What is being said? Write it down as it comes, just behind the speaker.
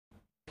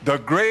The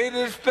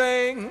greatest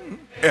thing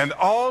in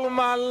all of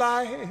my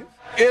life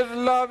is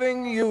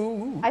loving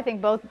you. I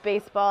think both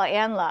baseball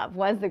and love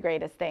was the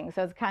greatest thing,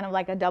 so it's kind of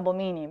like a double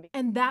meaning.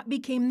 And that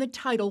became the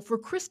title for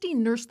Christy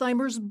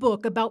Nurstheimer's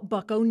book about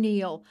Buck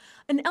O'Neil.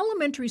 An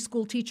elementary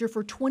school teacher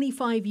for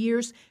 25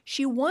 years,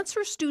 she wants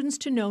her students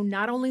to know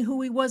not only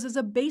who he was as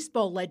a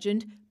baseball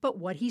legend, but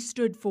what he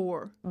stood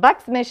for.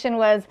 Buck's mission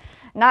was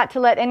not to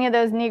let any of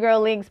those Negro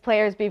Leagues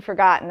players be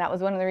forgotten. That was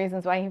one of the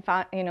reasons why he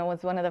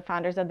was one of the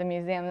founders of the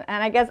museum.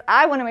 And I guess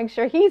I want to make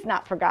sure he's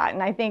not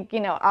forgotten. I think,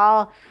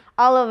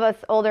 all of us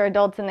older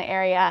adults in the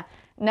area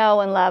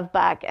know and love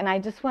Buck, and I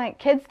just want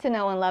kids to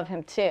know and love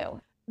him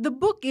too. The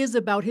book is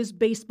about his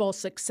baseball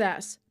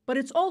success, but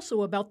it's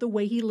also about the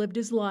way he lived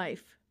his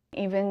life.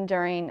 Even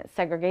during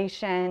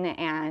segregation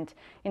and,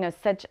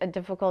 such a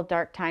difficult,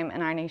 dark time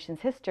in our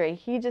nation's history,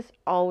 he just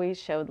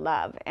always showed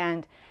love.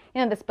 And,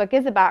 this book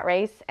is about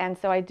race, and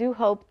so I do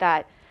hope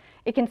that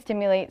it can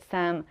stimulate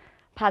some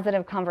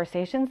positive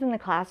conversations in the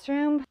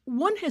classroom.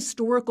 One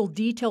historical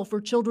detail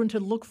for children to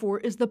look for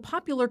is the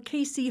popular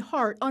KC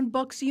heart on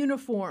Buck's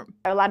uniform.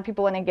 A lot of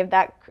people want to give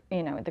that,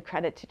 the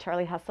credit to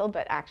Charlie Hustle,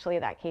 but actually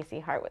that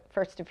KC heart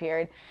first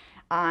appeared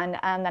on the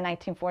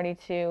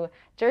 1942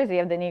 jersey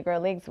of the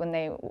Negro Leagues when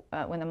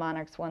the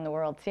Monarchs won the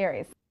World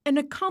Series. An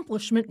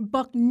accomplishment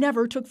Buck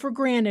never took for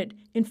granted.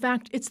 In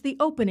fact, it's the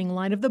opening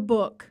line of the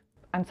book.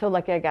 I'm so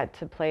lucky I got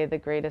to play the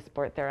greatest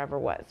sport there ever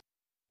was,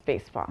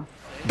 baseball.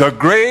 The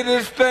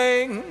greatest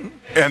thing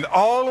in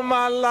all of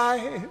my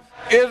life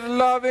is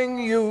loving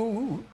you.